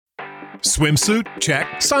Swimsuit? Check.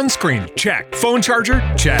 Sunscreen? Check. Phone charger?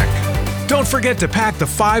 Check. Don't forget to pack the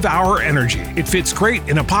 5-Hour Energy. It fits great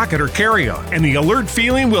in a pocket or carry-on, and the alert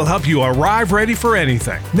feeling will help you arrive ready for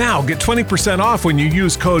anything. Now get 20% off when you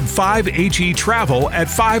use code 5HETRAVEL at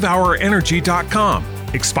 5hourenergy.com.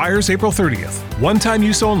 Expires April 30th. One-time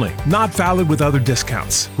use only. Not valid with other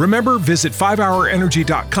discounts. Remember, visit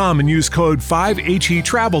 5hourenergy.com and use code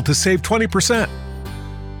 5HETRAVEL to save 20%.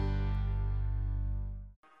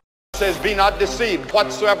 Says, be not deceived.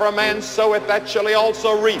 Whatsoever a man soweth, that shall he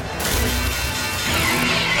also reap.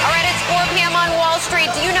 All right, it's 4 p.m. on Wall Street.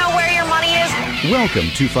 Do you know where your money is? Welcome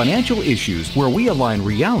to Financial Issues, where we align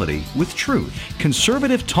reality with truth.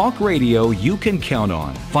 Conservative talk radio you can count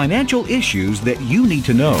on. Financial issues that you need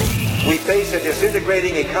to know. We face a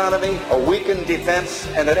disintegrating economy, a weakened defense,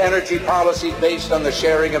 and an energy policy based on the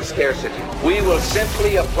sharing of scarcity. We will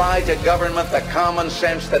simply apply to government the common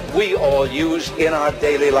sense that we all use in our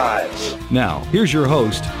daily lives. Now, here's your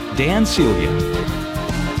host, Dan Celia.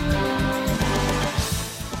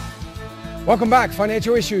 Welcome back,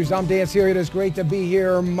 Financial Issues. I'm Dan Celia. It's great to be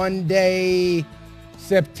here Monday,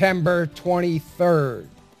 September 23rd.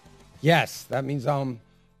 Yes, that means I'm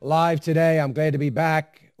live today. I'm glad to be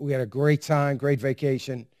back. We had a great time, great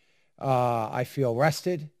vacation. I feel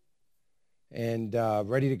rested and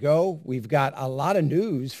ready to go. We've got a lot of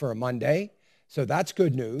news for a Monday, so that's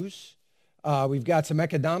good news. We've got some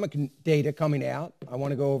economic data coming out. I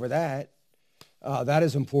want to go over that. That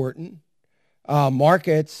is important.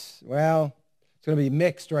 Markets, well, it's going to be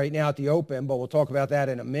mixed right now at the open, but we'll talk about that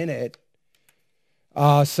in a minute.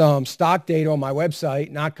 Some stock data on my website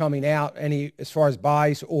not coming out any as far as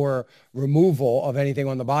buys or removal of anything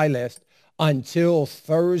on the buy list until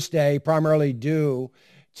Thursday, primarily due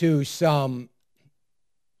to some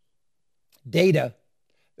data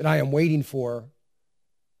that I am waiting for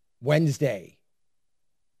Wednesday.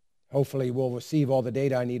 Hopefully we'll receive all the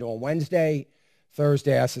data I need on Wednesday.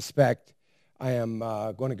 Thursday, I suspect I am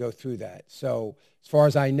going to go through that. So as far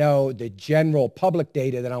as I know, the general public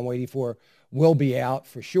data that I'm waiting for will be out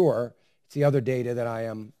for sure. It's the other data that I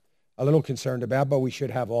am a little concerned about, but we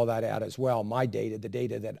should have all that out as well. My data, the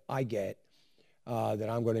data that I get that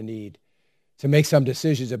I'm going to need to make some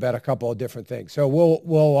decisions about a couple of different things. So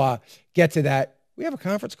we'll get to that. We have a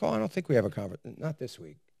conference call? I don't think we have a conference. Not this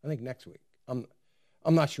week. I think next week. I'm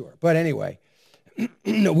not sure. But anyway,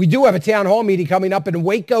 we do have a town hall meeting coming up in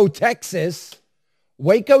Waco, Texas.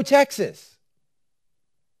 Waco, Texas.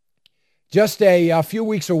 Just a few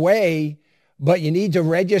weeks away, but you need to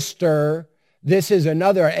register. This is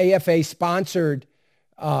another AFA-sponsored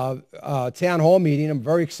town hall meeting. I'm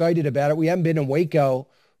very excited about it. We haven't been in Waco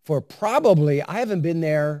for probably, I haven't been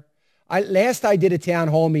there. Last I did a town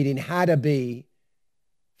hall meeting had to be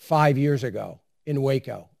 5 years ago in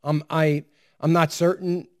Waco. I'm not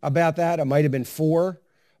certain about that. It might have been 4,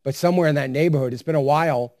 but somewhere in that neighborhood. It's been a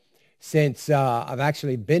while since I've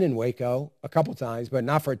actually been in Waco a couple times, but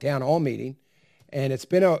not for a town hall meeting. And it's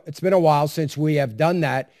been a while since we have done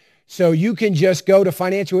that. So you can just go to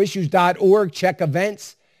financialissues.org, check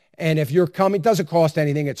events. And if you're coming, it doesn't cost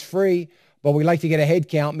anything. It's free, but we like to get a head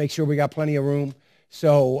count, make sure we got plenty of room.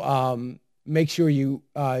 So make sure you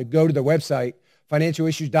go to the website,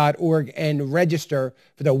 financialissues.org, and register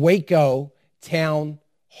for the Waco Town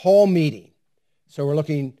Hall meeting. So we're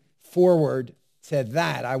looking forward to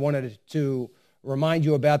that. I wanted to remind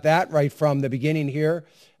you about that right from the beginning here.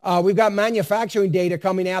 We've got manufacturing data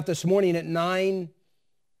coming out this morning at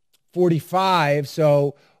 9:45.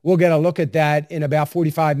 So we'll get a look at that in about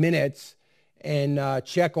 45 minutes and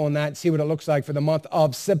check on that and see what it looks like for the month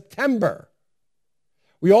of September.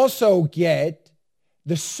 We also get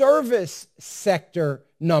the service sector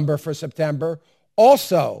number for September,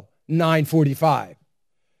 also 9:45.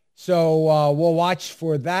 So we'll watch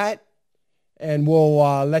for that, and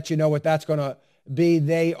we'll let you know what that's going to be.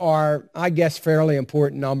 They are, I guess, fairly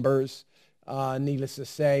important numbers. Needless to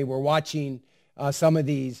say, we're watching some of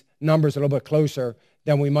these numbers a little bit closer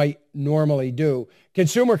than we might normally do.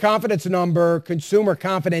 Consumer confidence number, consumer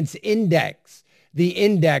confidence index. The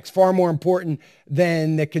index, far more important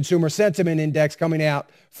than the consumer sentiment index coming out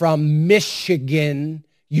from Michigan,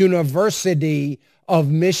 University of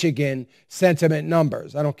Michigan sentiment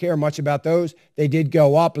numbers. I don't care much about those. They did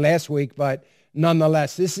go up last week, but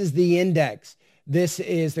nonetheless, this is the index. This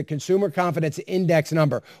is the consumer confidence index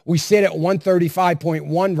number. We sit at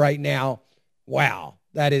 135.1 right now. Wow,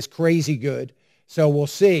 that is crazy good. So we'll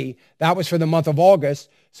see. That was for the month of August.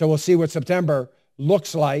 So we'll see what September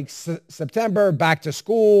looks like. September, back to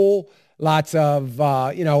school, lots of,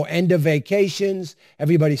 end of vacations.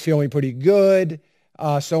 Everybody's feeling pretty good.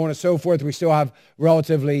 so on and so forth. We still have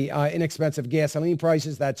relatively inexpensive gasoline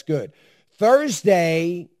prices. That's good.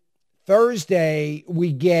 Thursday,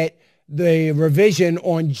 we get the revision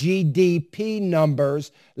on GDP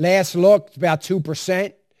numbers. Last look, about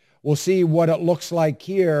 2%. We'll see what it looks like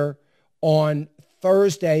here on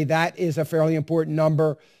Thursday. That is a fairly important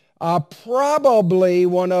number. Probably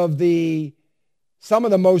some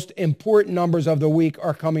of the most important numbers of the week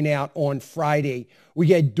are coming out on Friday. We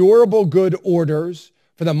get durable good orders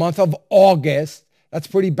for the month of August. That's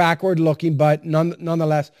pretty backward looking, but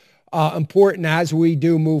nonetheless important as we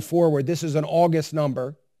do move forward. This is an August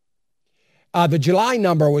number. The July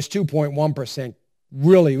number was 2.1%.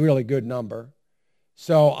 Really, really good number.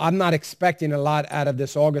 So I'm not expecting a lot out of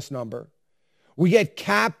this August number. We get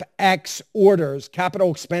CapEx orders, capital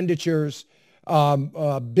expenditures,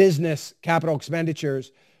 business capital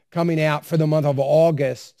expenditures coming out for the month of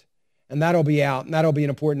August. And that'll be out, and that'll be an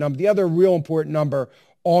important number. The other real important number,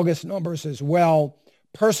 August numbers as well,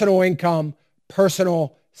 personal income,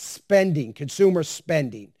 personal spending, consumer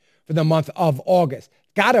spending for the month of August.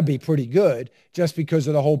 Got to be pretty good just because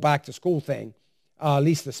of the whole back to school thing, at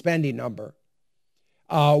least the spending number.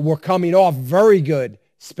 We're coming off very good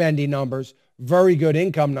spending numbers, very good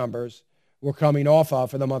income numbers we're coming off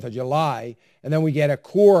of for the month of July. And then we get a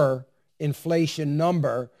core inflation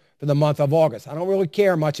number for the month of August. I don't really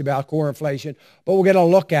care much about core inflation, but we're going to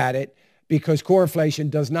look at it because core inflation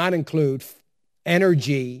does not include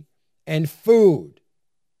energy and food.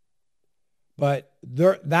 But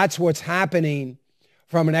that's what's happening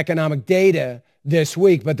from an economic data this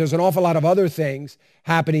week. But there's an awful lot of other things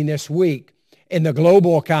happening this week in the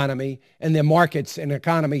global economy and the markets and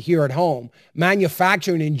economy here at home.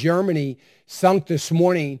 Manufacturing in Germany sunk this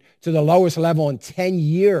morning to the lowest level in 10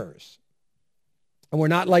 years. And we're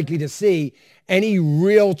not likely to see any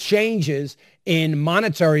real changes in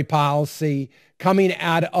monetary policy coming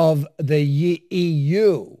out of the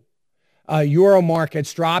EU. Euro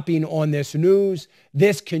markets dropping on this news.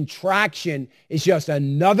 This contraction is just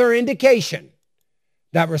another indication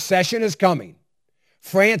that recession is coming.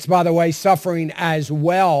 France, by the way, suffering as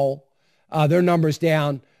well. Their numbers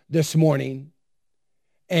down this morning.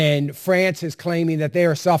 And France is claiming that they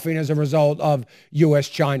are suffering as a result of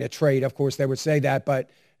U.S.-China trade. Of course, they would say that, but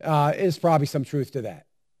there's probably some truth to that.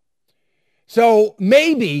 So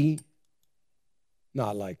maybe,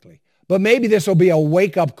 not likely, but maybe this will be a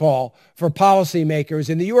wake-up call for policymakers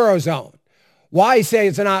in the Eurozone. Why I say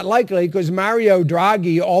it's not likely? Because Mario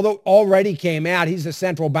Draghi, although already came out, he's the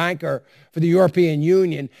central banker for the European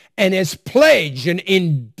Union, and has pledged an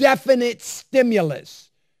indefinite stimulus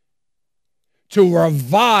to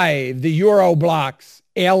revive the Euro bloc's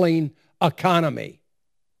ailing economy.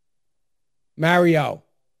 Mario,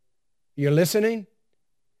 you're listening?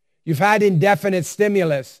 You've had indefinite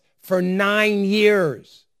stimulus for 9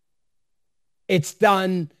 years. It's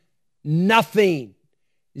done nothing.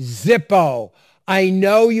 Zippo. I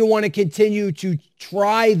know you want to continue to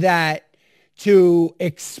try that to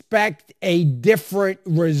expect a different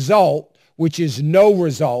result, which is no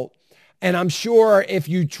result. And I'm sure if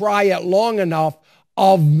you try it long enough,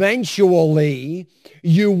 eventually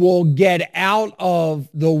you will get out of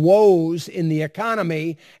the woes in the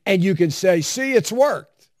economy and you can say, see, it's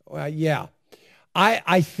worked. Well, yeah.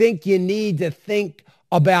 I think you need to think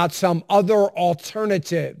about some other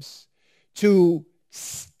alternatives to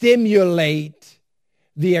stimulate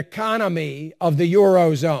the economy of the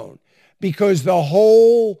Eurozone, because the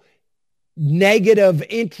whole negative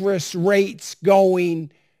interest rates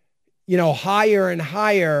going, higher and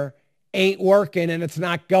higher ain't working, and it's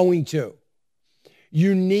not going to.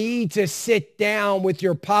 You need to sit down with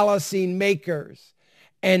your policy makers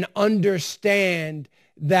and understand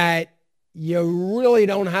that you really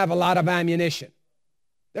don't have a lot of ammunition.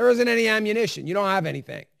 There isn't any ammunition. You don't have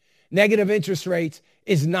anything. Negative interest rates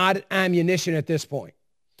is not ammunition at this point.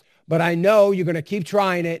 But I know you're going to keep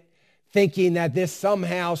trying it, thinking that this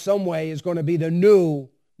somehow, some way is going to be the new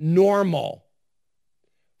normal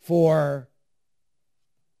for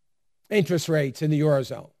interest rates in the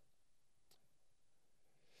Eurozone.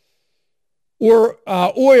 Or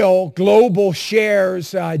oil, global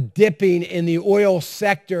shares dipping in the oil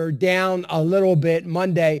sector down a little bit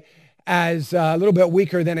Monday, as a little bit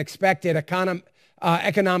weaker than expected.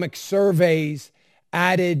 Economic surveys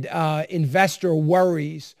added investor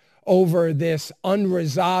worries over this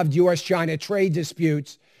unresolved U.S.-China trade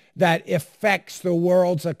disputes that affects the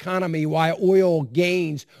world's economy, while oil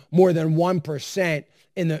gains more than 1%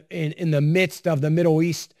 in the midst of the Middle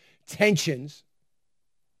East tensions.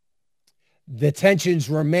 The tensions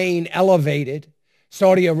remain elevated.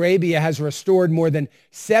 Saudi Arabia has restored more than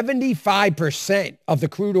 75% of the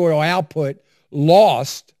crude oil output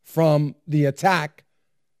lost from the attack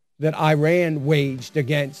that Iran waged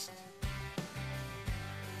against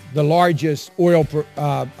the largest oil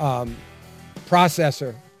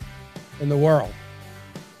processor in the world.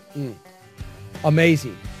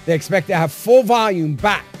 Amazing. They expect to have full volume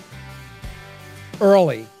back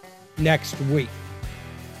early next week.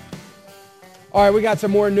 All right, we got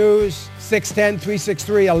some more news.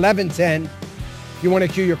 610-363-1110. If you want to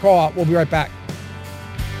queue your call out, we'll be right back.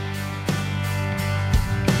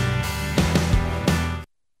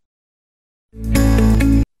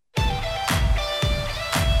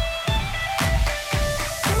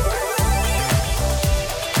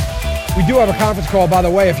 We do have a conference call, by the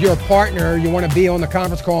way. If you're a partner, you want to be on the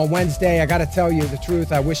conference call on Wednesday, I got to tell you the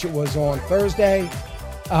truth. I wish it was on Thursday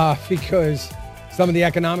because some of the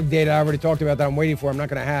economic data I already talked about that I'm waiting for, I'm not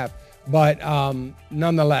going to have. But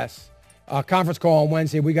nonetheless, conference call on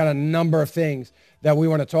Wednesday. We got a number of things that we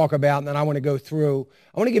want to talk about, and then I want to go through.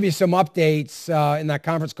 I want to give you some updates in that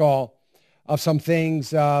conference call of some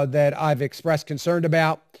things that I've expressed concern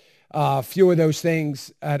about. Few of those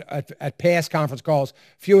things at past conference calls,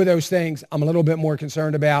 few of those things I'm a little bit more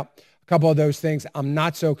concerned about. A couple of those things I'm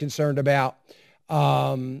not so concerned about.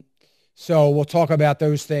 So we'll talk about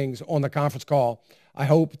those things on the conference call. I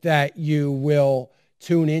hope that you will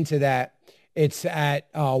tune into that. It's at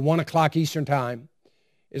 1 o'clock Eastern time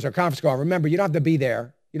is our conference call. Remember, you don't have to be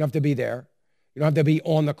there. You don't have to be there. You don't have to be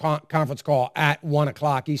on the conference call at 1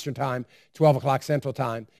 o'clock Eastern time, 12 o'clock Central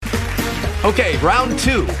time. Okay, round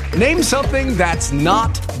two. Name something that's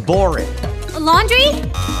not boring. A laundry?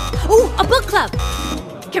 Ooh, a book club.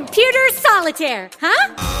 Computer solitaire,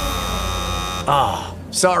 huh? Ah,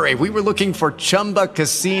 sorry, we were looking for Chumba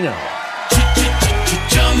Casino.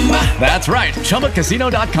 That's right,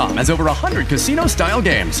 ChumbaCasino.com has over 100 casino-style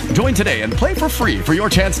games. Join today and play for free for your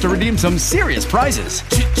chance to redeem some serious prizes.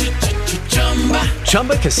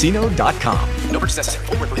 ChumbaCasino.com. No purchase necessary.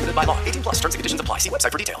 Void where prohibited by law. 18+ terms and conditions apply. See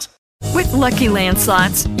website for details. With Lucky Land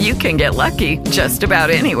Slots, you can get lucky just about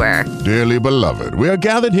anywhere. Dearly beloved, we are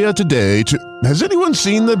gathered here today to... Has anyone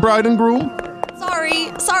seen the bride and groom?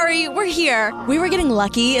 Sorry, we're here. We were getting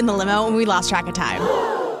lucky in the limo and we lost track of time.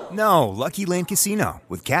 No, Lucky Land Casino,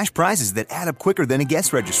 with cash prizes that add up quicker than a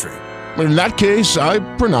guest registry. In that case, I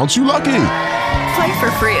pronounce you lucky. Play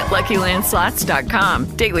for free at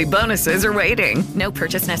LuckyLandSlots.com. Daily bonuses are waiting. No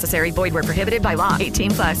purchase necessary. Void where prohibited by law.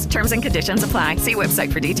 18+. Terms and conditions apply. See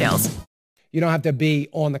website for details. You don't have to be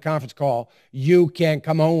on the conference call. You can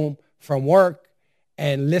come home from work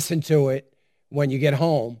and listen to it when you get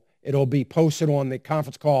home. It'll be posted on the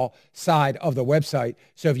conference call side of the website.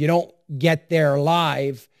 So if you don't get there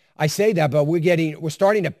live, I say that, but we're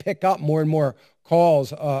starting to pick up more and more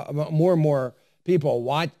calls, more and more people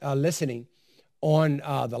listening on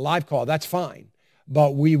the live call. That's fine,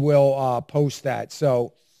 but we will post that.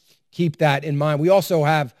 So keep that in mind. We also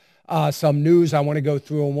have some news I want to go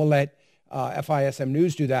through, and we'll let FISM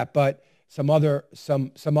News do that, but some other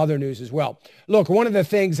news as well. Look, one of the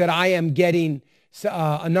things that I am getting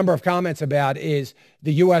a number of comments about is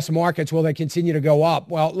the U.S. markets. Will they continue to go up?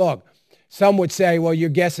 Well, look, some would say, well, your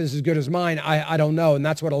guess is as good as mine. I don't know, and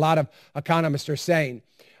that's what a lot of economists are saying.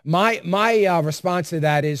 My response to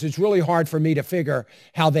that is it's really hard for me to figure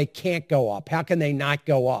how they can't go up. How can they not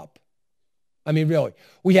go up? I mean, really,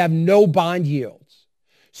 we have no bond yields.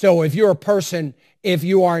 So if you're a person, if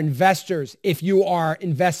you are investors, if you are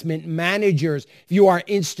investment managers, if you are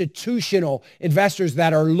institutional investors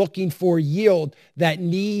that are looking for yield, that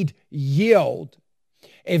need yield,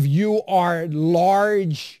 if you are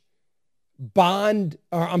large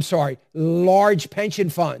pension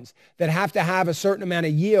funds that have to have a certain amount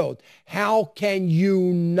of yield, how can you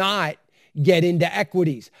not get into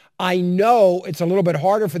equities? I know it's a little bit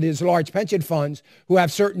harder for these large pension funds who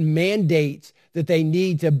have certain mandates that they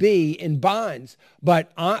need to be in bonds,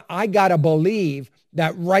 but I got to believe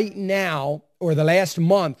that right now, or the last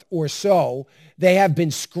month or so, they have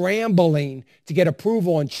been scrambling to get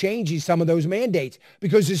approval on changing some of those mandates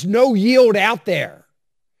because there's no yield out there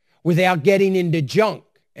without getting into junk,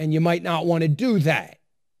 and you might not want to do that,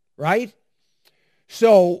 right?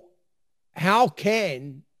 So how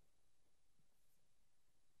can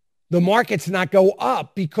the markets not go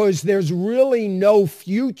up? Because there's really no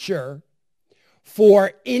future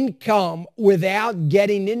for income without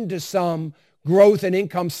getting into some growth and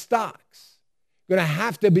income stocks. You're going to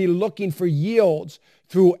have to be looking for yields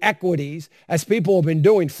through equities, as people have been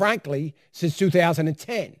doing, frankly, since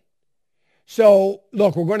 2010. So,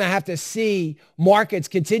 look, we're going to have to see markets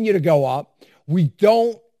continue to go up. We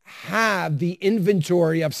don't have the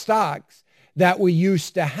inventory of stocks that we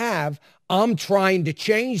used to have. I'm trying to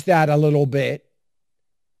change that a little bit.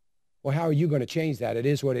 Well, how are you going to change that? It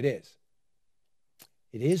is what it is.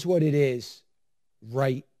 It is what it is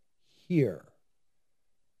right here.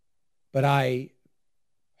 But I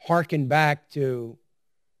hearken back to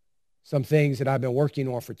some things that I've been working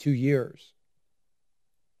on for 2 years.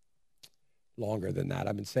 Longer than that.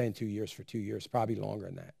 I've been saying 2 years for 2 years, probably longer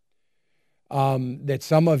than that. That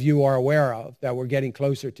some of you are aware of, that we're getting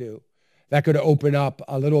closer to, that could open up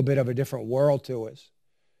a little bit of a different world to us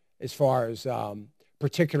as far as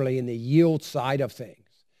particularly in the yield side of things.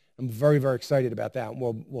 I'm very, very excited about that, and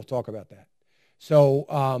we'll talk about that.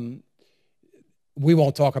 So we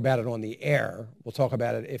won't talk about it on the air. We'll talk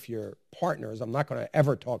about it if you're partners. I'm not going to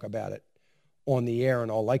ever talk about it on the air in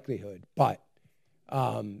all likelihood, but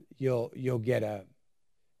you'll get a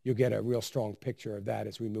real strong picture of that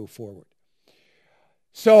as we move forward.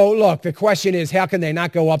 So look, the question is, how can they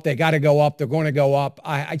not go up? They got to go up. They're going to go up.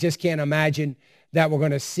 I just can't imagine that we're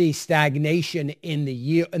going to see stagnation in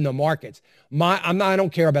the markets. I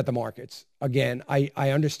don't care about the markets. Again,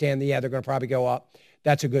 I understand they're going to probably go up.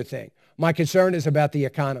 That's a good thing. My concern is about the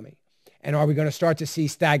economy. And are we going to start to see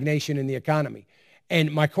stagnation in the economy?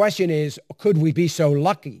 And my question is, could we be so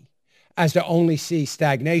lucky as to only see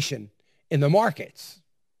stagnation in the markets,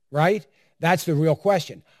 right? That's the real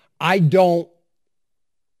question. I don't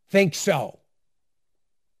think so.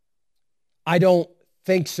 I don't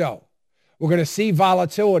think so. We're going to see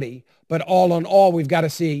volatility, but all in all, we've got to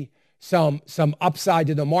see some upside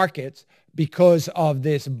to the markets because of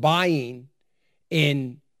this buying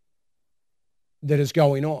in that is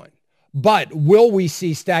going on. But will we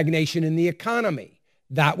see stagnation in the economy?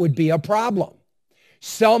 That would be a problem.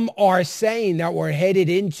 Some are saying that we're headed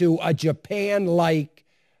into a Japan-like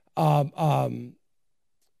time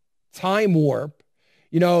warp.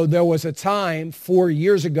 You know, there was a time 4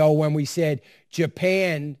 years ago when we said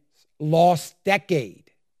Japan lost decade.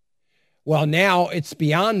 Well, now it's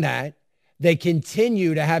beyond that. They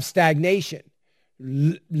continue to have stagnation.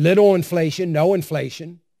 Little inflation,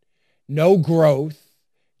 no growth,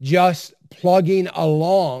 just plugging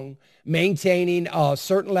along, maintaining a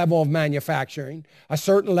certain level of manufacturing, a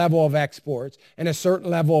certain level of exports, and a certain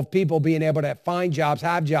level of people being able to find jobs,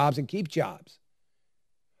 have jobs, and keep jobs.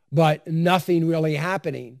 But nothing really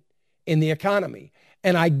happening in the economy.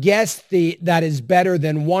 And I guess that is better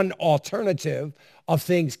than one alternative of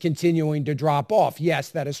things continuing to drop off. Yes,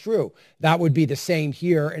 that is true. That would be the same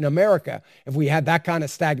here in America. If we had that kind of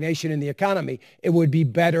stagnation in the economy, it would be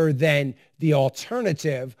better than the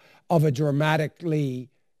alternative of a dramatically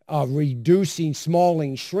reducing,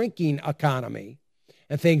 smalling, shrinking economy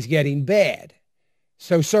and things getting bad.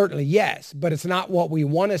 So certainly, yes, but it's not what we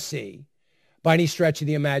want to see by any stretch of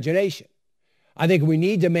the imagination. I think we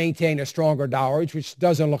need to maintain a stronger dollar, which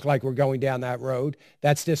doesn't look like we're going down that road.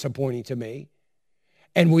 That's disappointing to me.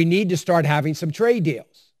 And we need to start having some trade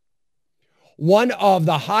deals. One of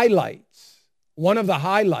the highlights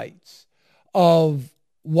of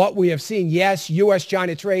what we have seen, yes,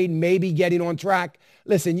 U.S.-China trade may be getting on track.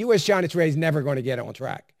 Listen, U.S.-China trade is never going to get on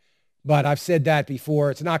track. But I've said that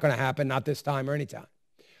before. It's not going to happen, not this time or any time.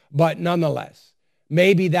 But nonetheless,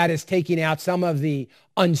 maybe that is taking out some of the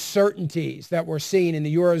uncertainties that we're seeing in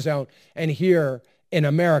the Eurozone and here in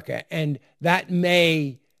America. And that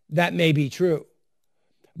may be true.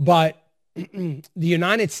 But the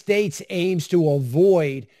United States aims to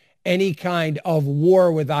avoid any kind of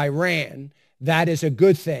war with Iran. That is a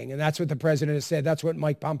good thing. And that's what the president has said. That's what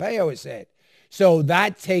Mike Pompeo has said. So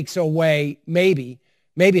that takes away, maybe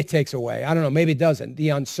it takes away, I don't know, maybe it doesn't, the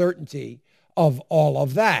uncertainty of all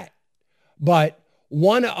of that. But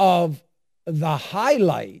one of the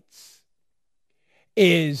highlights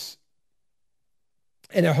is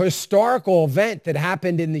in a historical event that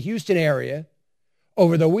happened in the Houston area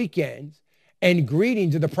over the weekend, and greeting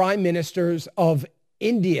to the prime ministers of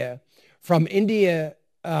India, from India,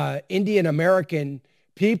 Indian American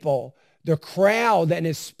people. The crowd and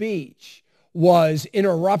his speech was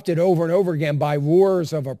interrupted over and over again by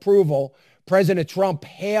roars of approval. President Trump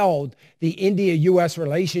hailed the India-U.S.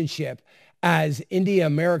 relationship as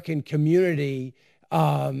India-American community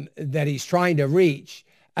that he's trying to reach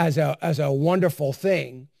as a wonderful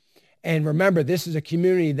thing. And remember, this is a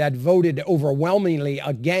community that voted overwhelmingly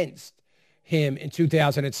against him in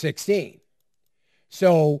 2016.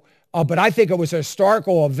 So, but I think it was a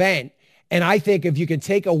historical event. And I think if you can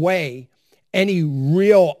take away any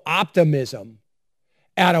real optimism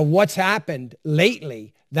out of what's happened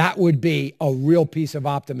lately, that would be a real piece of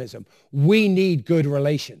optimism. We need good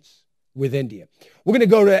relations with India. We're going to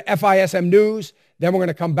go to FISM News. Then we're going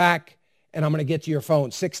to come back, and I'm going to get to your phone,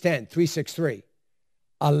 610-363-1110.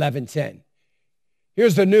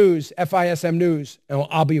 Here's the news, FISM News, and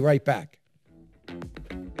I'll be right back.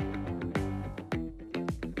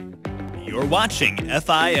 You're watching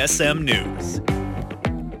FISM News.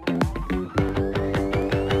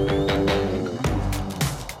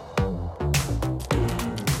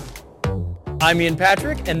 I'm Ian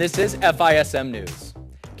Patrick, and this is FISM News.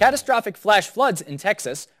 Catastrophic flash floods in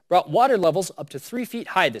Texas brought water levels up to 3 feet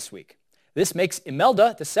high this week. This makes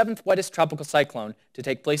Imelda the 7th wettest tropical cyclone to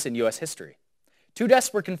take place in U.S. history. 2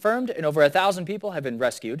 deaths were confirmed, and over 1,000 people have been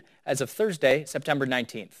rescued as of Thursday, September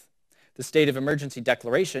 19th. The state of emergency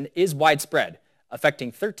declaration is widespread,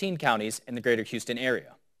 affecting 13 counties in the greater Houston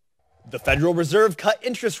area. The Federal Reserve cut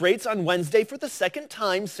interest rates on Wednesday for the second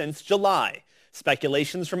time since July.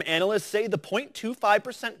 Speculations from analysts say the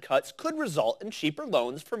 0.25% cuts could result in cheaper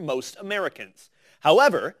loans for most Americans.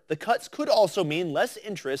 However, the cuts could also mean less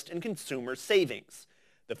interest in consumer savings.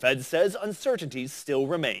 The Fed says uncertainties still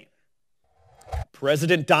remain.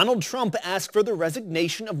 President Donald Trump asked for the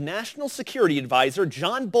resignation of National Security Advisor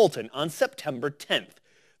John Bolton on September 10th.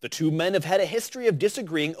 The two men have had a history of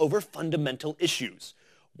disagreeing over fundamental issues.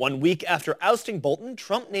 1 week after ousting Bolton,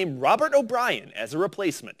 Trump named Robert O'Brien as a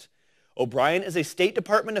replacement. O'Brien is a State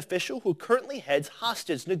Department official who currently heads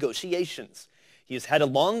hostage negotiations. He has had a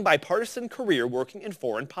long bipartisan career working in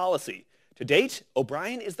foreign policy. To date,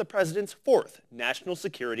 O'Brien is the president's 4th national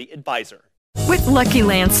security advisor. With Lucky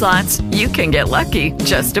Land Slots, you can get lucky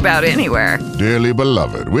just about anywhere. Dearly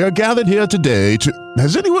beloved, we are gathered here today to...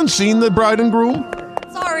 Has anyone seen the bride and groom?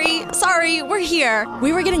 Sorry, we're here.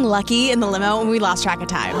 We were getting lucky in the limo and we lost track of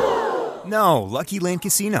time. No, Lucky Land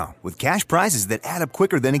Casino, with cash prizes that add up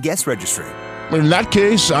quicker than a guest registry. In that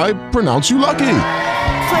case, I pronounce you lucky.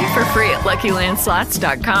 Play for free at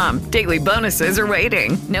LuckyLandSlots.com. Daily bonuses are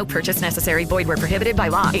waiting. No purchase necessary. Void where prohibited by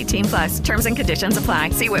law. 18+. Terms and conditions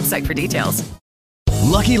apply. See website for details.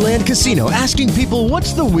 Lucky Land Casino, asking people,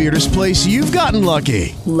 what's the weirdest place you've gotten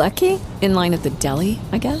lucky? Lucky? In line at the deli,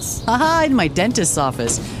 I guess? Aha, in my dentist's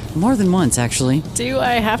office. More than once, actually. Do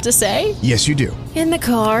I have to say? Yes, you do. In the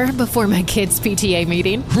car before my kids' PTA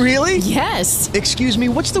meeting. Really? Yes. Excuse me,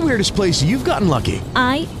 what's the weirdest place you've gotten lucky?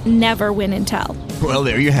 I never win and tell. Well,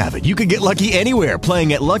 there you have it. You can get lucky anywhere,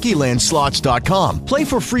 playing at LuckyLandSlots.com. Play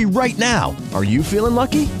for free right now. Are you feeling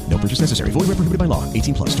lucky? No purchase necessary. Void where prohibited by law.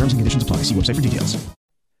 18+. Terms and conditions apply. See website for details.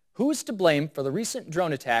 Who is to blame for the recent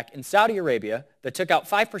drone attack in Saudi Arabia that took out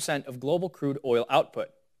 5% of global crude oil output?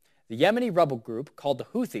 The Yemeni rebel group, called the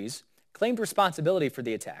Houthis, claimed responsibility for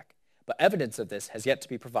the attack, but evidence of this has yet to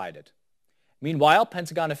be provided. Meanwhile,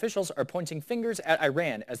 Pentagon officials are pointing fingers at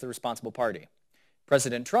Iran as the responsible party.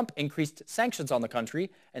 President Trump increased sanctions on the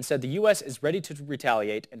country and said the U.S. is ready to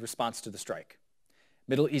retaliate in response to the strike.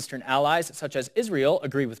 Middle Eastern allies such as Israel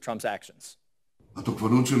agree with Trump's actions.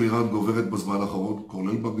 התוקפנות של איראן גוברת בזמן האחרון,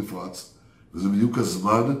 כולל במפרץ, וזה בדיוק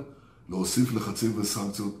הזמן להוסיף לחצים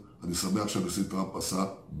וסנקציות. אני שמח שהנשיא טראמפ עשה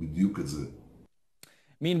בדיוק את זה.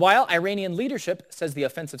 Meanwhile, Iranian leadership says the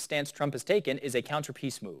offensive stance Trump has taken is a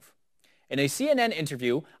counter-peace move. In a CNN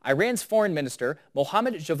interview, Iran's foreign minister,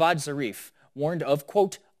 Mohammad Javad Zarif, warned of,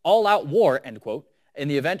 quote, all-out war, end quote, in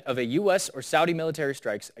the event of a U.S. or Saudi military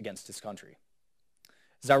strikes against his country.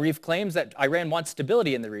 Zarif claims that Iran wants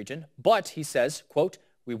stability in the region, but he says, quote,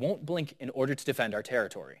 we won't blink in order to defend our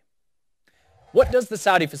territory. What does the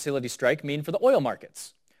Saudi facility strike mean for the oil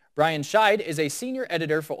markets? Brian Scheid is a senior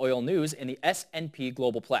editor for oil news in the S&P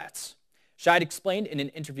Global Platts. Scheid explained in an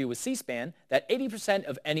interview with C-SPAN that 80%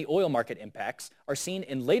 of any oil market impacts are seen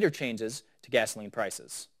in later changes to gasoline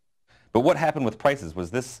prices. But what happened with prices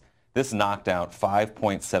was this knocked out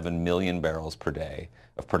 5.7 million barrels per day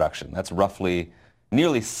of production. That's roughly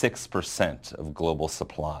nearly 6% of global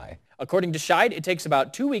supply. According to Scheid, it takes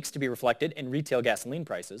about 2 weeks to be reflected in retail gasoline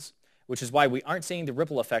prices, which is why we aren't seeing the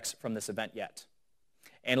ripple effects from this event yet.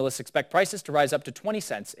 Analysts expect prices to rise up to 20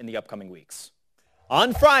 cents in the upcoming weeks.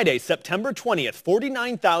 On Friday, September 20th,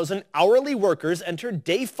 49,000 hourly workers entered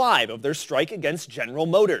day 5 of their strike against General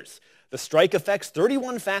Motors. The strike affects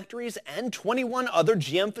 31 factories and 21 other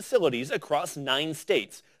GM facilities across 9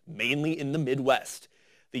 states, mainly in the Midwest.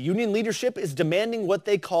 The union leadership is demanding what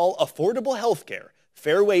they call affordable health care,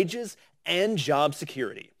 fair wages, and job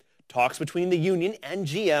security. Talks between the union and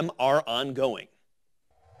GM are ongoing.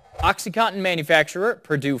 OxyContin manufacturer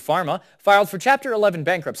Purdue Pharma filed for Chapter 11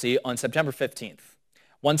 bankruptcy on September 15th.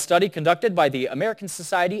 One study conducted by the American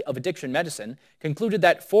Society of Addiction Medicine concluded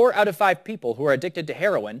that 4 out of 5 people who are addicted to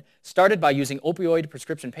heroin started by using opioid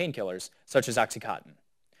prescription painkillers such as OxyContin.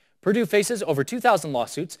 Purdue faces over 2,000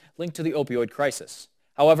 lawsuits linked to the opioid crisis.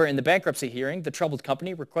 However, in the bankruptcy hearing, the troubled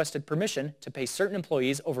company requested permission to pay certain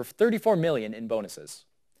employees over $34 million in bonuses.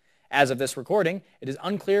 As of this recording, it is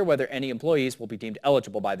unclear whether any employees will be deemed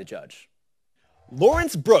eligible by the judge.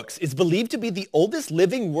 Lawrence Brooks is believed to be the oldest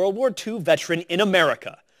living World War II veteran in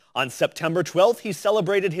America. On September 12th, he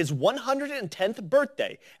celebrated his 110th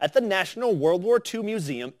birthday at the National World War II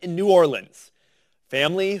Museum in New Orleans.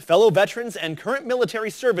 Family, fellow veterans, and current military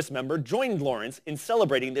service member joined Lawrence in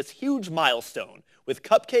celebrating this huge milestone with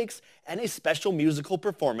cupcakes and a special musical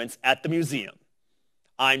performance at the museum.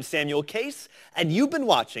 I'm Samuel Case, and you've been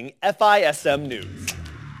watching FISM News.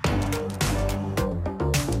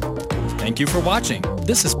 Thank you for watching.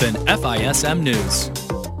 This has been FISM News.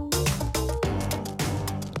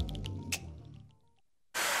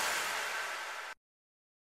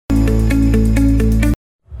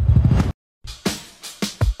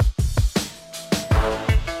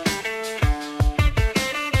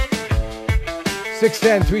 Six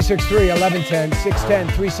 610-363-1110,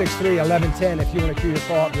 610-363-1110. If you want to cue your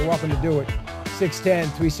call, you're welcome to do it.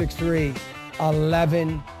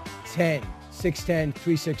 610-363-1110,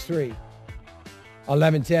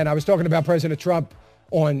 610-363-1110. I was talking about President Trump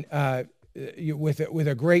on with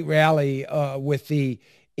a great rally with the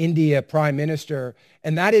India Prime Minister,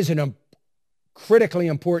 and that is a critically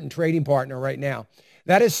important trading partner right now.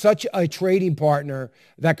 That is such a trading partner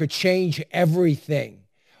that could change everything.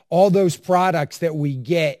 All those products that we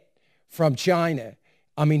get from China.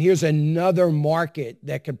 I mean, here's another market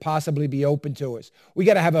that could possibly be open to us. We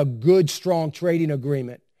got to have a good, strong trading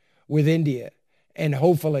agreement with India, and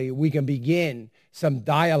hopefully we can begin some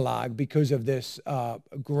dialogue because of this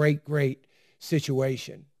great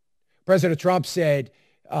situation. President Trump said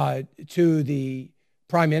to the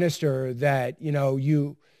Prime Minister that,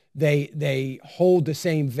 they hold the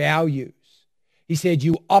same values. He said,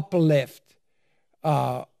 you uplift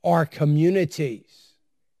our communities,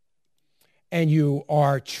 and you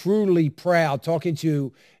are truly proud. Talking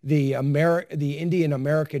to the Indian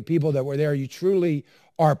American people that were there, you truly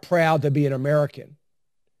are proud to be an American,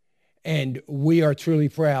 and we are truly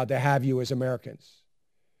proud to have you as Americans.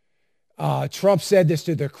 Trump said this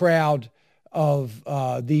to the crowd of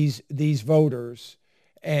these voters,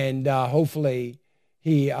 and hopefully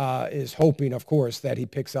he is hoping, of course, that he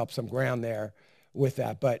picks up some ground there with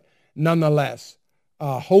that. But nonetheless,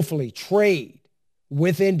 hopefully trade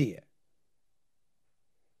with India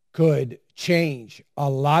could change a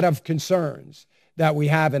lot of concerns that we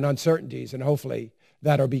have and uncertainties, and hopefully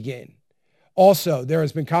that'll begin. Also, there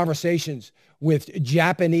has been conversations with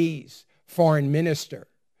Japanese foreign minister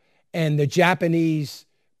and the Japanese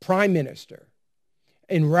prime minister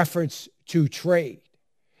in reference to trade,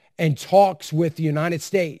 and talks with the United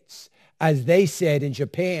States, as they said in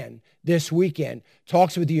Japan this weekend.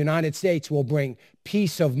 Talks with the United States will bring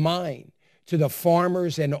peace of mind to the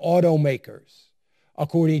farmers and automakers,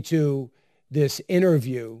 according to this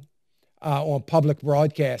interview on public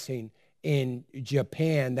broadcasting in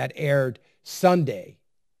Japan that aired Sunday.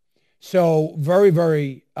 So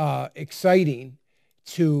very exciting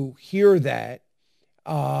to hear that,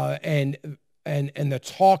 and the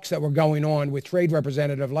talks that were going on with Trade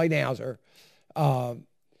Representative Lighthizer,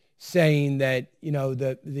 saying that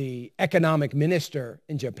the economic minister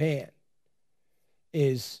in Japan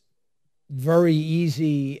is very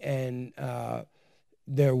easy, and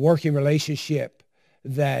their working relationship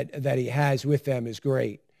that he has with them is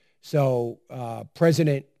great. So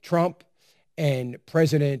President Trump and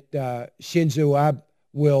President Shinzo Abe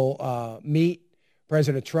will meet.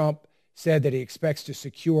 President Trump said that he expects to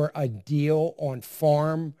secure a deal on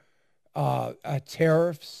farm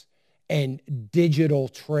tariffs and digital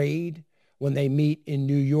trade when they meet in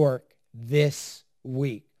New York this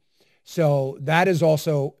week. So that is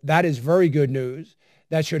very good news.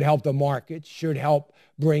 That should help the market, should help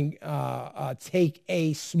bring, take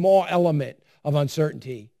a small element of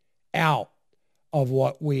uncertainty out of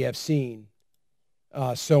what we have seen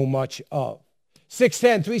so much of.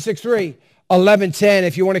 610-363-1110.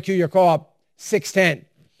 If you want to queue your call up,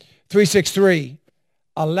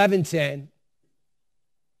 610-363-1110.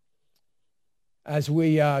 As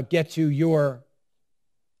we get to your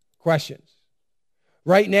questions.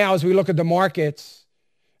 Right now, as we look at the markets,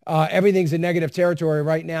 everything's in negative territory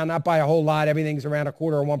right now, not by a whole lot. Everything's around 0.25%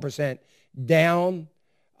 or 1% down.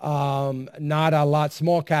 Not a lot.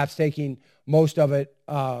 Small caps taking most of it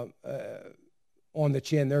on the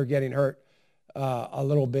chin. They're getting hurt a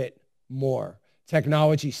little bit more.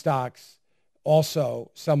 Technology stocks, also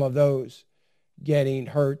some of those getting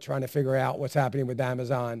hurt, trying to figure out what's happening with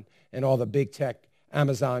Amazon and all the big tech,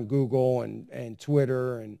 Amazon, Google, and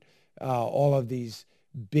Twitter, and all of these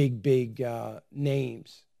big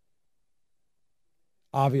names,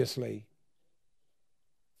 obviously.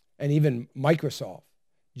 And even Microsoft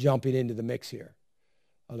jumping into the mix here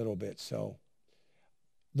a little bit. So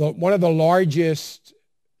one of the largest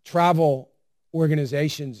travel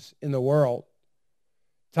organizations in the world,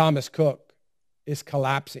 Thomas Cook, is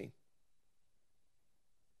collapsing.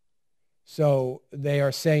 So they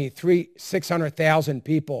are saying 600,000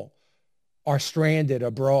 people are stranded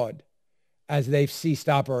abroad as they've ceased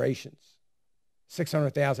operations.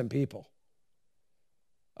 600,000 people.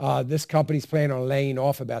 This company's planning on laying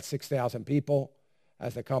off about 6,000 people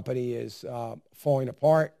as the company is falling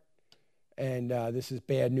apart. And this is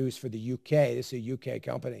bad news for the UK. This is a UK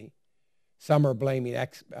company. Some are blaming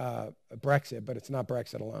Brexit, but it's not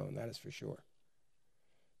Brexit alone, that is for sure.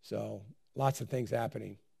 So lots of things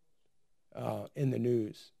happening in the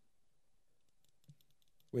news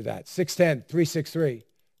with that.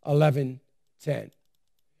 610-363-1110.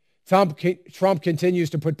 Trump continues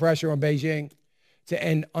to put pressure on Beijing to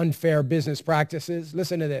end unfair business practices.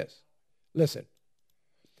 Listen to this. Listen.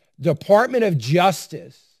 Department of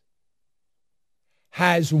Justice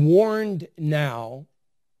has warned now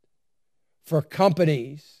for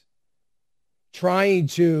companies trying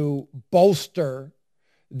to bolster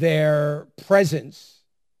their presence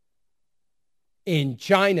in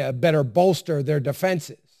China, better bolster their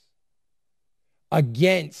defenses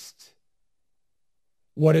against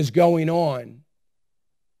what is going on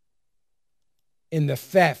in the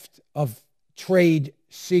theft of trade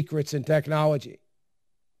secrets and technology.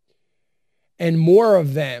 And more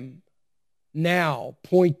of them now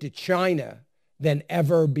point to China than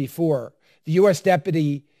ever before. The U.S.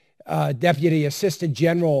 Deputy Assistant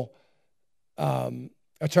General,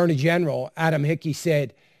 Attorney General Adam Hickey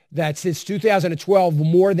said that since 2012,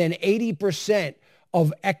 more than 80%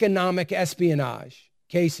 of economic espionage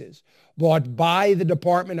cases brought by the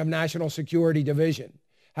Department of National Security Division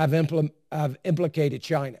have implicated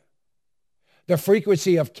China. The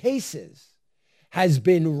frequency of cases has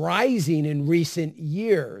been rising in recent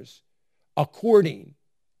years, according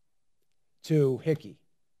to Hickey.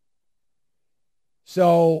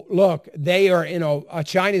 So look, they are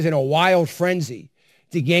China's in a wild frenzy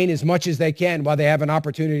to gain as much as they can while they have an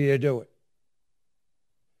opportunity to do it.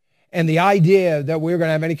 And the idea that we're going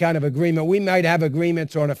to have any kind of agreement, we might have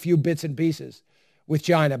agreements on a few bits and pieces with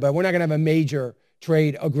China, but we're not going to have a major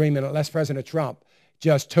trade agreement unless President Trump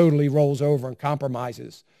just totally rolls over and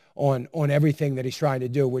compromises on everything that he's trying to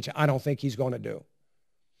do, which I don't think he's going to do.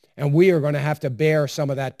 And we are going to have to bear some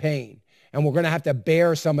of that pain. And we're going to have to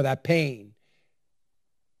bear some of that pain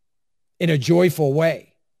in a joyful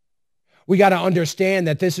way. We got to understand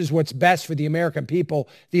that this is what's best for the American people,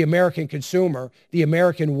 the American consumer, the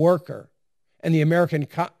American worker, and the American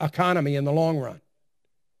economy in the long run.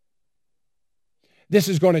 This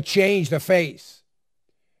is going to change the face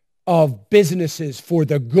of businesses for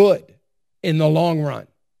the good in the long run.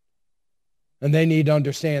 And they need to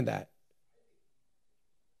understand that.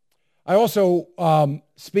 I also,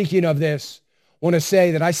 speaking of this, want to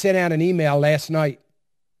say that I sent out an email last night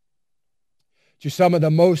to some of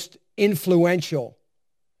the most influential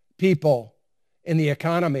people in the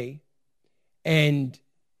economy and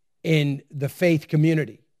in the faith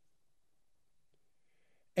community.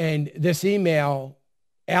 And this email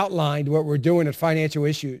outlined what we're doing at Financial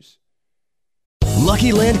Issues.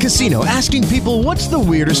 Lucky Land Casino, asking people, what's the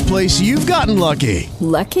weirdest place you've gotten lucky?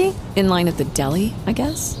 Lucky? In line at the deli, I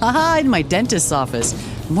guess? Aha, in my dentist's office.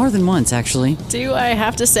 More than once, actually. Do I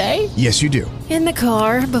have to say? Yes, you do. In the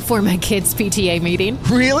car before my kids' PTA meeting.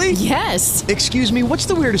 Really? Yes. Excuse me, what's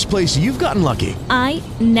the weirdest place you've gotten lucky? I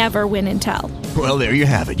never win and tell. Well, there you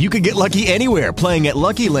have it. You can get lucky anywhere, playing at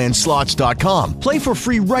LuckyLandSlots.com. Play for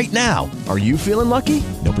free right now. Are you feeling lucky?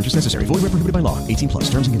 No purchase necessary. Void where prohibited by law. 18+.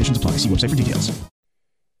 Terms and conditions apply. See website for details.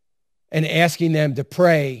 And asking them to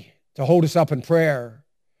pray, to hold us up in prayer.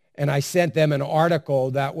 And I sent them an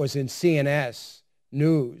article that was in CNS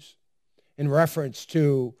News in reference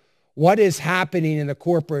to what is happening in the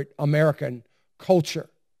corporate American culture.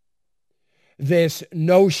 This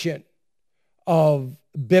notion of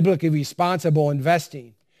biblically responsible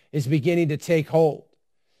investing is beginning to take hold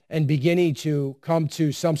and beginning to come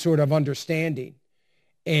to some sort of understanding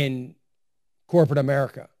in corporate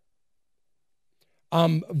America.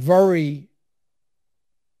 I'm very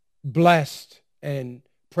blessed and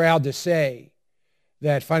proud to say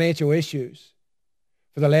that Financial Issues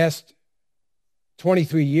for the last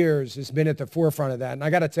 23 years has been at the forefront of that. And I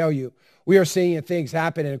got to tell you, we are seeing things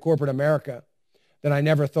happen in corporate America that I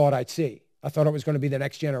never thought I'd see. I thought it was going to be the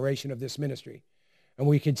next generation of this ministry. And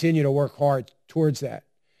we continue to work hard towards that.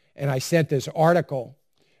 And I sent this article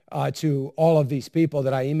to all of these people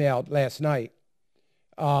that I emailed last night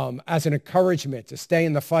as an encouragement to stay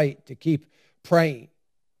in the fight, to keep praying,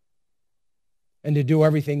 and to do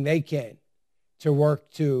everything they can to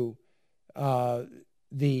work to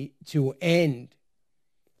end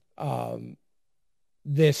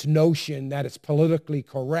this notion that it's politically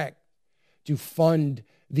correct to fund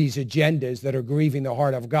these agendas that are grieving the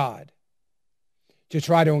heart of God, to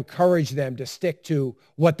try to encourage them to stick to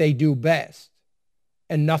what they do best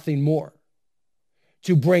and nothing more,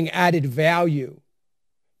 to bring added value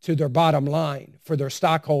to their bottom line for their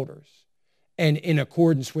stockholders and in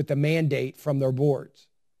accordance with the mandate from their boards,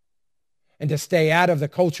 and to stay out of the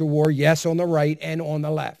culture war, yes, on the right and on the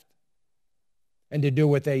left, and to do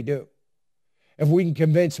what they do. If we can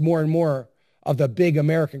convince more and more of the big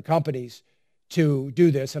American companies to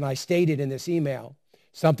do this, and I stated in this email,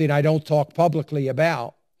 something I don't talk publicly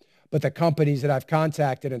about, but the companies that I've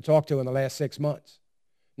contacted and talked to in the last 6 months,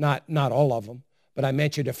 not all of them, but I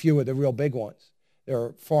mentioned a few of the real big ones. There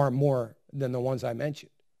are far more than the ones I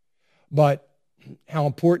mentioned. But how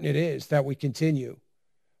important it is that we continue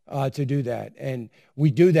to do that. And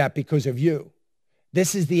we do that because of you.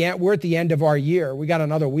 This is the end. We're at the end of our year. We got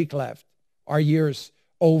another week left. Our year's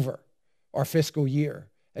over, our fiscal year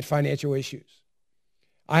at Financial Issues.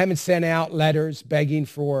 I haven't sent out letters begging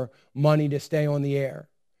for money to stay on the air.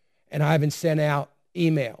 And I haven't sent out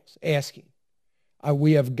emails asking.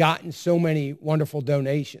 We have gotten so many wonderful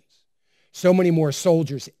donations, so many more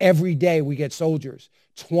soldiers. Every day we get soldiers,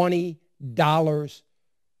 $20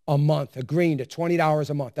 a month, agreeing to $20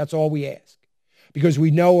 a month. That's all we ask. Because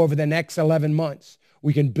we know over the next 11 months,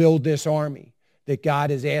 we can build this army that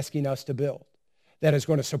God is asking us to build, that is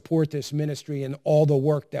going to support this ministry and all the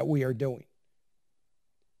work that we are doing.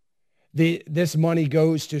 This money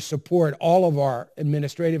goes to support all of our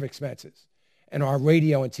administrative expenses and our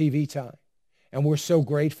radio and TV time. And we're so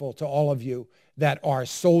grateful to all of you that are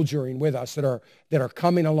soldiering with us, that are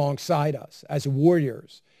coming alongside us as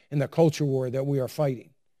warriors in the culture war that we are fighting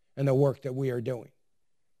and the work that we are doing.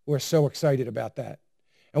 We're so excited about that.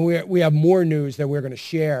 And we have more news that we're going to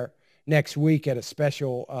share next week at a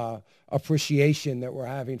special appreciation that we're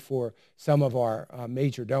having for some of our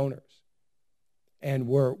major donors. And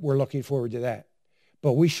we're looking forward to that.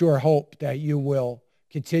 But we sure hope that you will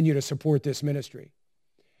continue to support this ministry.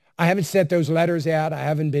 I haven't sent those letters out. I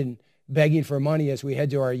haven't been begging for money as we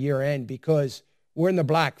head to our year end because we're in the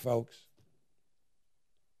black, folks.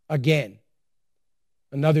 Again,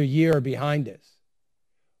 another year behind us.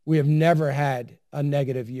 We have never had a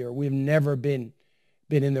negative year. We've never been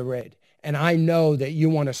in the red. And I know that you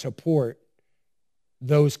want to support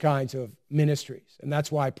those kinds of ministries. And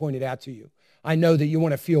that's why I pointed out to you. I know that you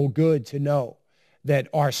want to feel good to know that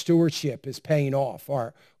our stewardship is paying off,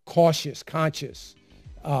 our cautious, conscious,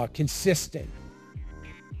 consistent,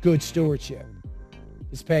 good stewardship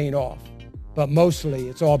is paying off. But mostly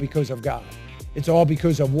it's all because of God. It's all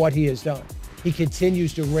because of what he has done. He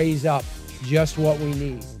continues to raise up just what we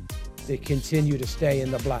need to continue to stay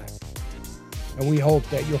in the black. And we hope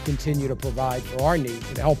that you'll continue to provide for our needs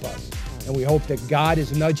and help us. And we hope that God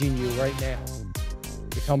is nudging you right now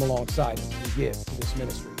to come alongside us and give to this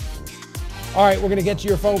ministry. All right, we're going to get to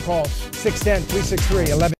your phone calls.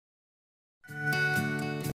 610-363-11.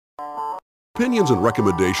 Opinions and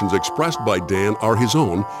recommendations expressed by Dan are his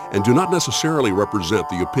own and do not necessarily represent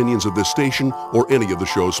the opinions of this station or any of the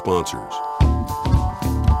show's sponsors.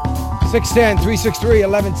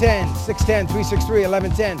 610-363-1110.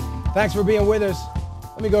 610-363-1110. Thanks for being with us.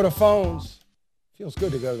 Let me go to phones. Feels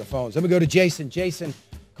good to go to the phones. Let me go to Jason. Jason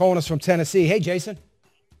calling us from Tennessee. Hey, Jason.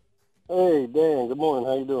 Hey, Dan. Good morning.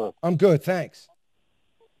 How you doing? I'm good, thanks.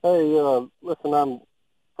 Hey, listen,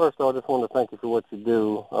 first of all, I just want to thank you for what you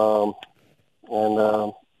do.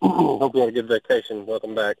 And hope you had a good vacation.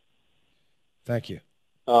 Welcome back. Thank you.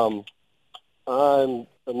 I'm a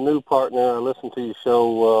new partner. I listen to your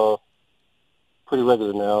show pretty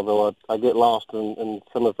regularly now, though I get lost in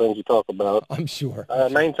some of the things you talk about. I'm sure.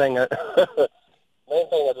 Main thing I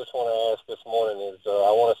just want to ask this morning is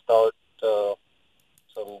I want to start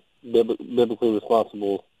some biblically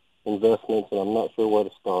responsible investments, and I'm not sure where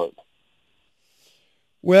to start.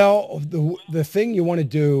 Well, the thing you want to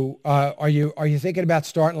do, are you thinking about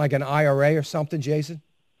starting like an IRA or something, Jason?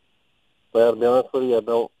 Well, to be honest with you, I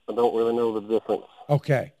don't really know the difference.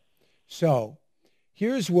 Okay. So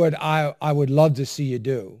here's what I would love to see you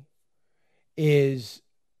do is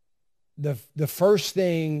the first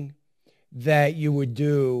thing that you would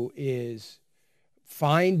do is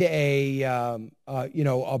find a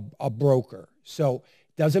broker. So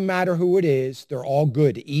it doesn't matter who it is. They're all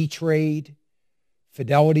good. E-Trade,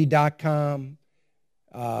 Fidelity.com,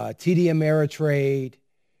 TD Ameritrade,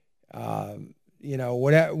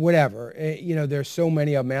 whatever. There's so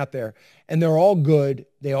many of them out there, and they're all good.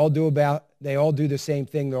 They all do the same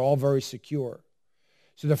thing. They're all very secure.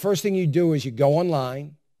 So the first thing you do is you go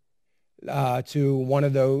online to one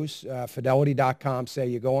of those, Fidelity.com, say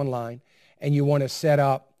you go online, and you want to set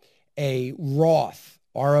up a Roth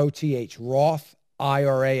R-O-T-H, Roth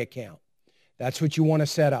IRA account. That's what you want to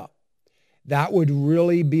set up. That would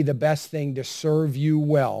really be the best thing to serve you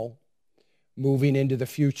well moving into the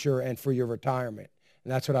future and for your retirement.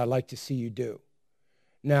 And that's what I'd like to see you do.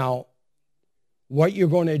 Now, what you're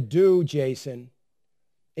going to do, Jason,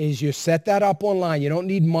 is you set that up online. You don't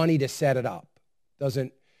need money to set it up.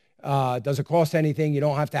 Doesn't cost anything. You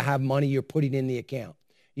don't have to have money you're putting in the account.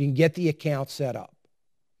 You can get the account set up.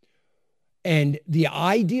 And the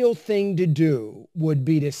ideal thing to do would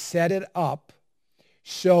be to set it up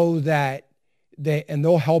so that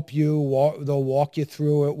they'll help you. They'll walk you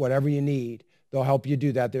through it, whatever you need. They'll help you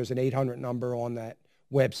do that. There's an 800 number on that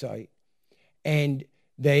website. And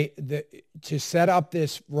to set up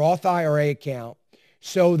this Roth IRA account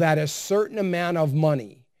so that a certain amount of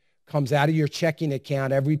money comes out of your checking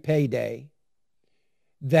account every payday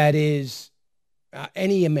that is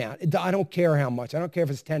any amount. I don't care how much. I don't care if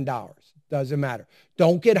it's $10. Doesn't matter.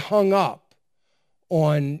 Don't get hung up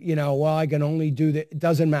on, well, I can only do that. It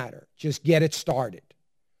doesn't matter. Just get it started.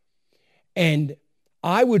 And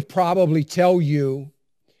I would probably tell you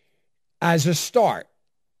as a start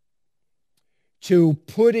to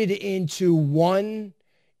put it into one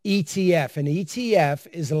ETF. An ETF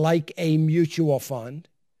is like a mutual fund.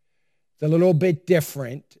 It's a little bit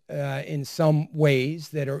different in some ways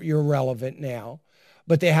that are irrelevant now,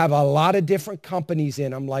 but they have a lot of different companies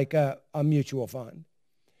in them, like a mutual fund.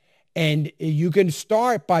 And you can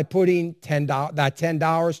start by putting $10, $20,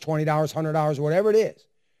 $100, whatever it is,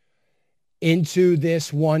 into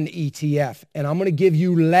this one ETF. And I'm going to give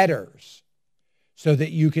you letters so that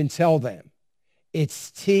you can tell them.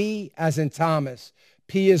 It's T as in Thomas,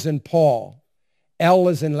 P as in Paul, L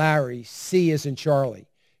as in Larry, C as in Charlie.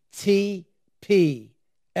 TPLC.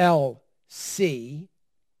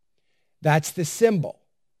 That's the symbol.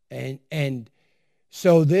 And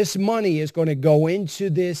so this money is going to go into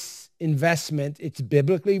this investment. It's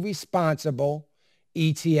biblically responsible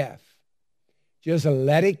ETF. Just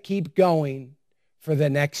let it keep going for the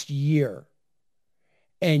next year.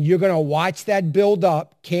 And you're going to watch that build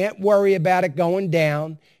up. Can't worry about it going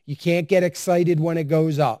down. You can't get excited when it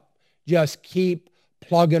goes up. Just keep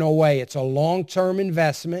plugging away. It's a long-term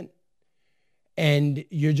investment, and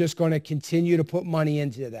you're just going to continue to put money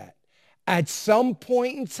into that. At some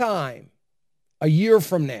point in time, a year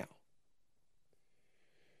from now,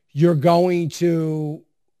 you're going to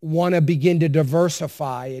want to begin to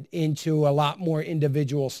diversify it into a lot more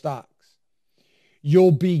individual stocks.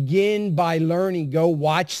 You'll begin by learning. Go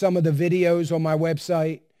watch some of the videos on my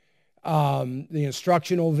website, the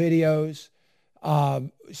instructional videos.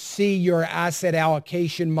 See your asset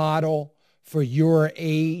allocation model for your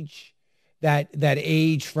age, that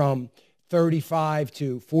age from 35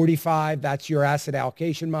 to 45. That's your asset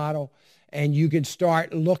allocation model. And you can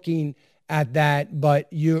start looking at that, but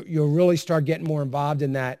you'll really start getting more involved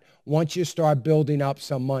in that once you start building up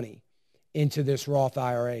some money into this Roth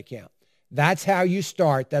IRA account. That's how you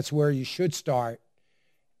start. That's where you should start.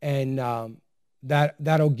 And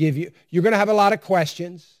that'll give you, you're going to have a lot of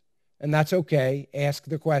questions, and that's okay. Ask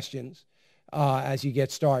the questions as you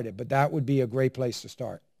get started, but that would be a great place to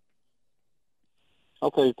start.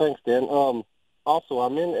 Okay, thanks, Dan. Also,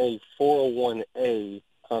 I'm in a 401A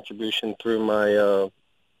contribution through my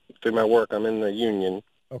work. I'm in the union.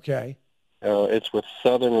 Okay. It's with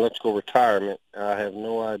Southern Electrical Retirement. I have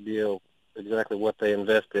no idea exactly what they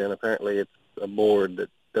invest in. Apparently, it's a board that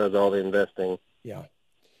does all the investing. Yeah.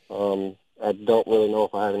 I don't really know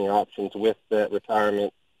if I have any options with that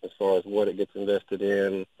retirement as far as what it gets invested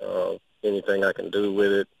in, anything I can do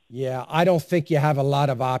with it. Yeah, I don't think you have a lot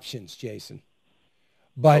of options, Jason.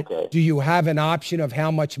 But okay. Do you have an option of how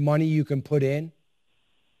much money you can put in?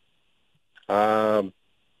 Or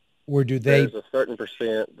do they? There's a certain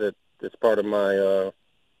percent that's part of my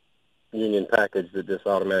union package that just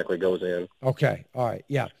automatically goes in. Okay. All right.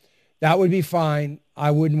 Yeah. That would be fine.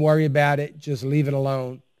 I wouldn't worry about it. Just leave it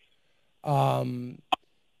alone.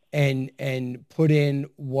 And put in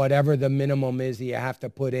whatever the minimum is that you have to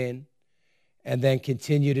put in, and then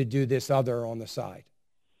continue to do this other on the side.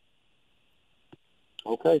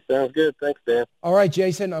 Okay. Sounds good. Thanks, Dan. All right,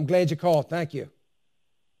 Jason. I'm glad you called. Thank you.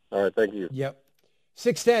 All right. Thank you. Yep.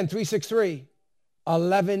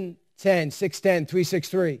 610-363-1110.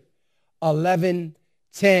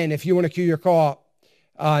 610-363-1110. If you want to queue your call,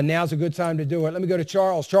 now's a good time to do it. Let me go to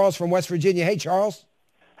Charles. Charles from West Virginia. Hey, Charles.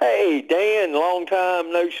 Hey, Dan. Long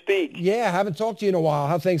time no speak. Yeah, I haven't talked to you in a while.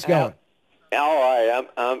 How things going? All right.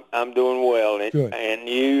 I'm doing well. Good. And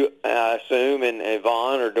you, I assume, and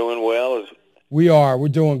Yvonne are doing well. We are. We're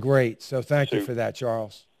doing great. So thank you for that,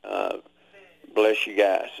 Charles. Bless you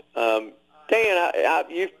guys. Dan,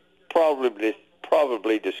 you've probably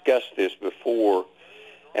probably discussed this before,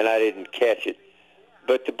 and I didn't catch it.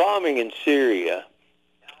 But the bombing in Syria,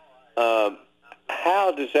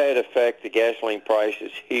 how does that affect the gasoline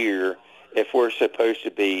prices here if we're supposed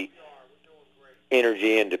to be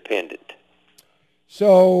energy independent?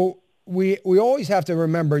 So we always have to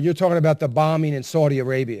remember, you're talking about the bombing in Saudi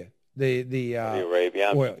Arabia. Saudi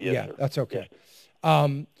Arabia. Oil. Yes, Yeah, sir. that's okay.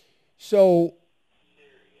 So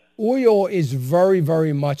oil is very,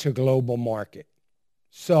 very much a global market.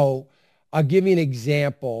 So I'll give you an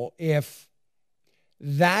example. If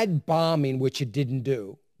that bombing, which it didn't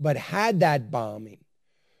do, but had that bombing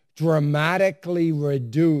dramatically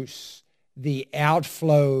reduce the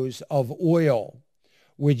outflows of oil,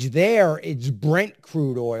 which there it's Brent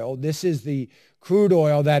crude oil. This is the crude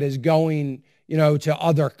oil that is going, to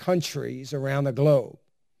other countries around the globe.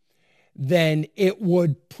 Then it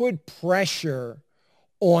would put pressure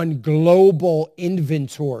on global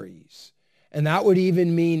inventories. And that would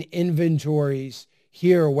even mean inventories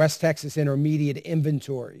here, West Texas Intermediate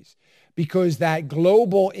inventories, because that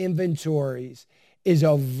global inventories is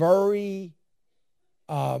a very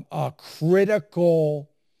critical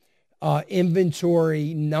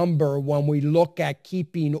inventory number when we look at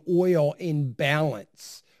keeping oil in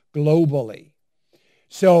balance globally.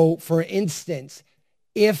 So, for instance,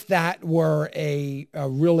 if that were a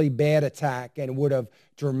really bad attack and would have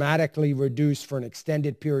dramatically reduced for an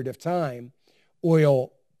extended period of time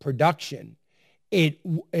oil production, it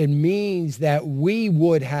means that we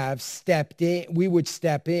would step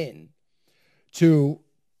in to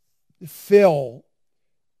fill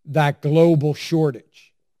that global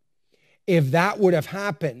shortage. If that would have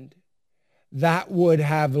happened, that would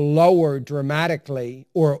have lowered dramatically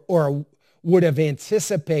or would have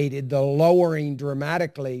anticipated the lowering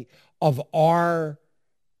dramatically of our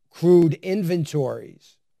crude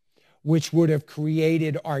inventories, which would have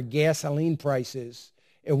created our gasoline prices.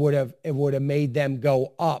 It would have made them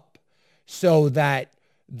go up so that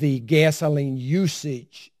the gasoline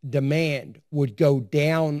usage demand would go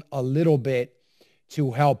down a little bit to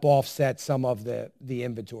help offset some of the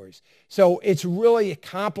inventories. So it's really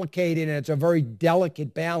complicated, and it's a very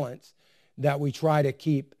delicate balance that we try to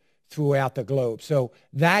keep throughout the globe. So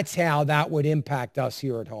that's how that would impact us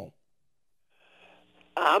here at home.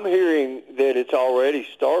 I'm hearing that it's already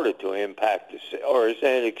started to impact us, or is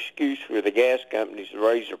that an excuse for the gas companies to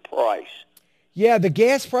raise their price? Yeah, the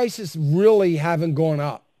gas prices really haven't gone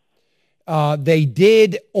up. They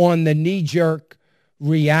did on the knee-jerk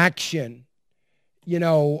reaction,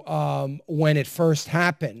 when it first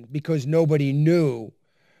happened, because nobody knew,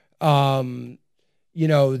 the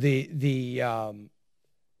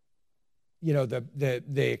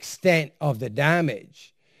extent of the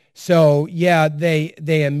damage. So yeah, they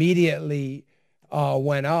immediately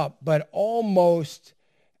went up, but almost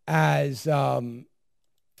as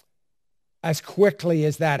quickly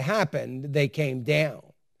as that happened, they came down.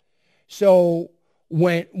 So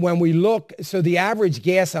when we look, so the average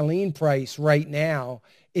gasoline price right now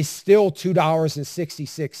is still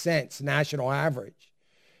 $2.66 national average.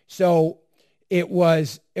 So it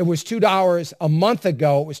was $2 a month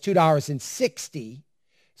ago. It was $2.60.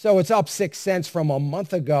 So it's up 6 cents from a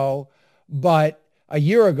month ago, but a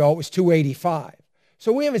year ago it was $2.85.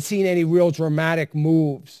 So we haven't seen any real dramatic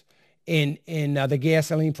moves in the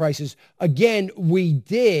gasoline prices. Again, we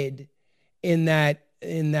did in that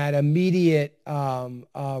immediate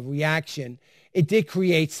reaction. It did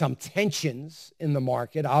create some tensions in the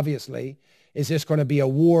market. Obviously, is this going to be a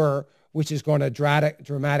war which is going to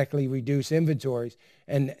dramatically reduce inventories?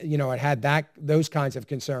 And it had those kinds of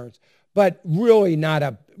concerns. But really not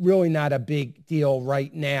a big deal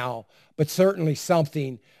right now, but certainly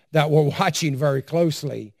something that we're watching very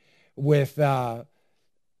closely with Iran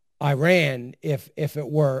if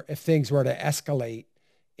things were to escalate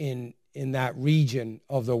in that region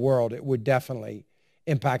of the world. It would definitely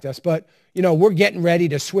impact us. But we're getting ready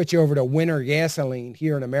to switch over to winter gasoline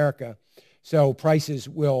here in America, so prices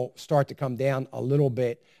will start to come down a little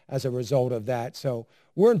bit as a result of that. So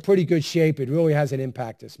we're in pretty good shape. It really hasn't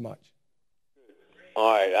impacted us much.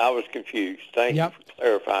 All right, I was confused. Thank you for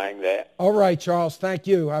clarifying that. All right, Charles, thank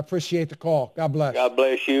you. I appreciate the call. God bless. God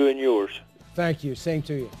bless you and yours. Thank you. Same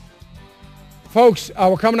to you. Folks,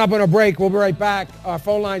 we're coming up on a break. We'll be right back. Our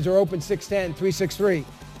phone lines are open,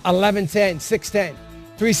 610-363-1110,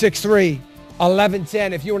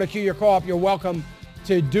 610-363-1110. If you want to queue your call up, you're welcome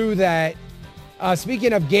to do that.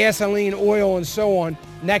 Speaking of gasoline, oil, and so on,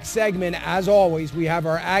 next segment, as always, we have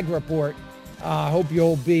our Ag Report. Hope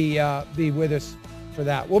you'll be with us for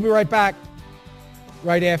that. We'll be right back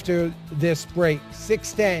right after this break.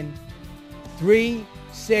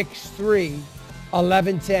 610-363-1110.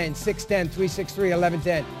 1110,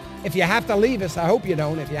 610-363-1110. If you have to leave us, I hope you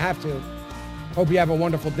don't. If you have to, hope you have a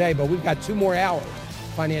wonderful day. But we've got 2 more hours.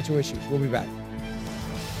 Financial Issues. We'll be back.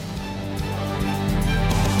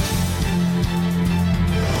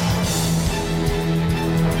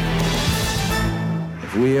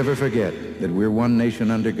 If we ever forget that we're one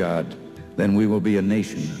nation under God, then we will be a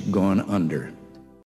nation gone under.